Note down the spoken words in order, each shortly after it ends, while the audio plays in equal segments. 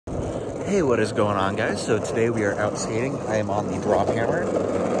Hey, what is going on, guys? So today we are out skating. I am on the drop hammer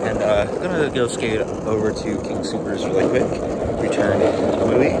and gonna go skate over to King Soopers really quick, return the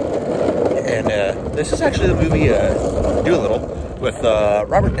movie. And this is actually the movie Doolittle with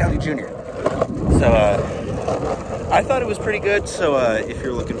Robert Downey Jr. So I thought it was pretty good. So if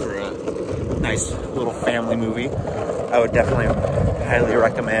you're looking for a nice little family movie, I would definitely highly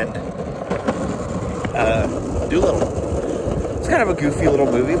recommend Doolittle. It's kind of a goofy little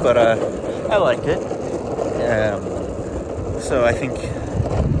movie, but I liked it. So I think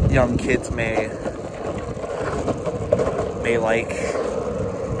young kids may like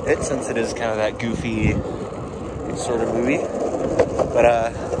it, since it is kind of that goofy sort of movie.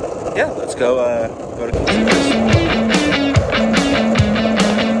 But yeah, let's go to King Soopers.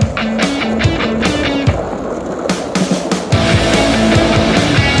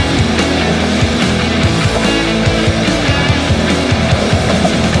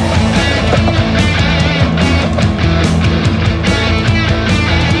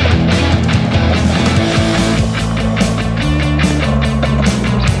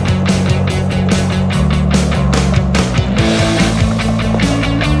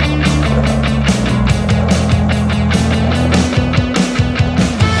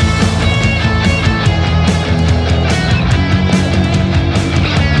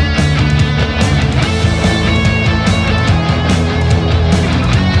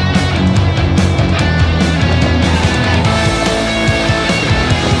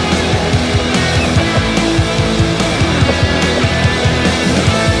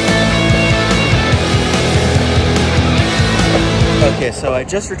 Okay, so I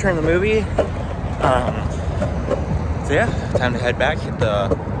just returned the movie. So yeah, time to head back, hit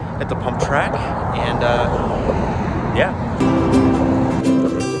the pump track, and yeah.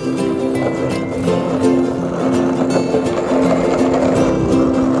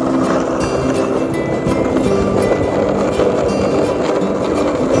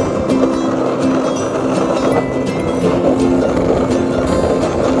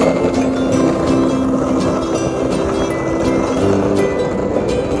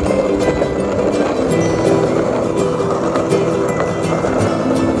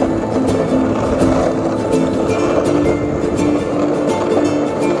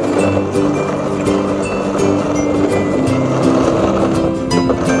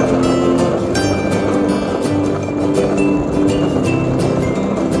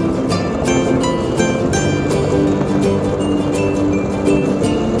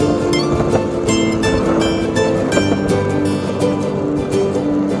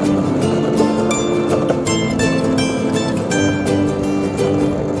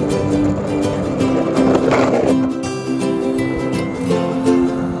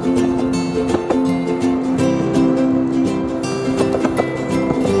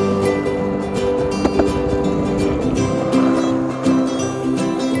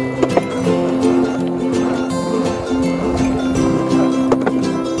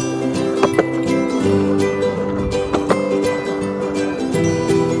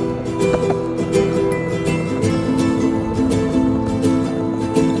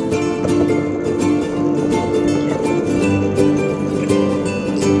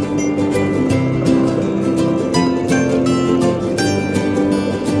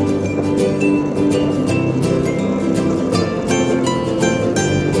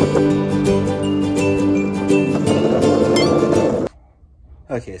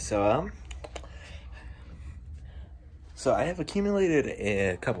 Okay, so I have accumulated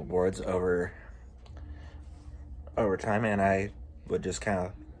a couple boards over time, and I would just kind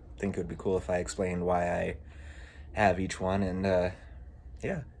of think it would be cool if I explained why I have each one, and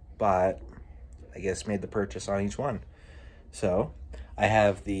yeah, but I guess made the purchase on each one. So I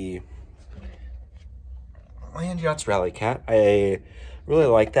have the Land Yachts Rally Cat. I really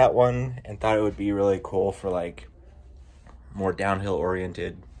like that one and thought it would be really cool for like more downhill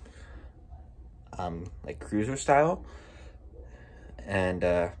oriented like cruiser style, and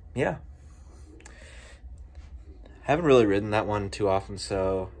yeah, haven't really ridden that one too often,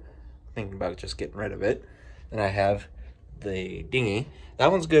 so thinking about just getting rid of it. Then I have the dinghy. That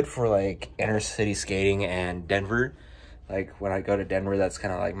one's good for like inner city skating and Denver. Like when I go to Denver, that's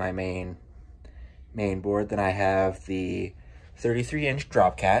kind of like my main board. Then I have the 33-inch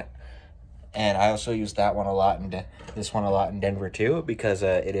drop cat. And I also use that one a lot, and this one a lot in Denver too, because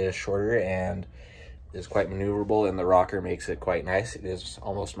it is shorter and is quite maneuverable, and the rocker makes it quite nice. It is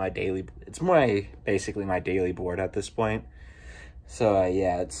almost my daily, it's basically my daily board at this point. So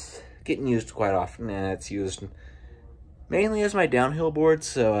yeah, it's getting used quite often, and it's used mainly as my downhill board,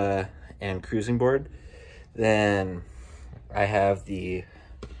 so and cruising board. Then I have the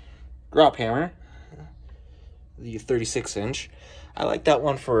drop hammer, the 36-inch. I like that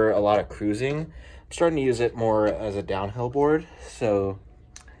one for a lot of cruising. I'm starting to use it more as a downhill board, so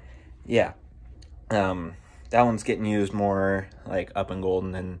yeah. That one's getting used more like up in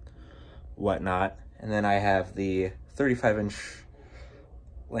Golden and whatnot. And then I have the 35-inch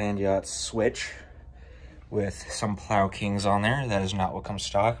Land Yacht switch with some Plow Kings on there. That is not what comes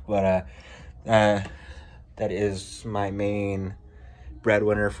stock, but that is my main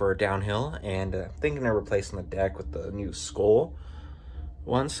breadwinner for downhill, and thinking of replacing the deck with the new Skull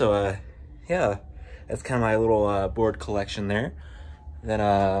one. So yeah, that's kind of my little board collection there. Then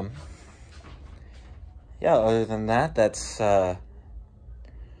yeah, other than that, that's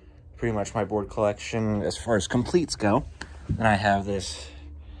pretty much my board collection as far as completes go. Then I have this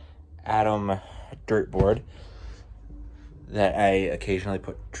Atom dirt board that I occasionally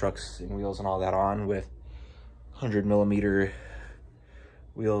put trucks and wheels and all that on with 100mm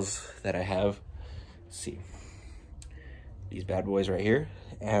wheels that I have. Let's see, these bad boys right here.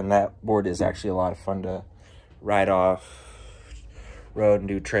 And that board is actually a lot of fun to ride off road and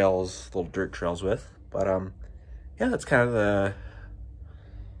do trails, little dirt trails with. But yeah, that's kind of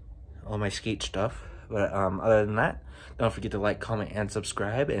all my skate stuff. But other than that, don't forget to like, comment, and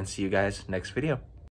subscribe, and see you guys next video.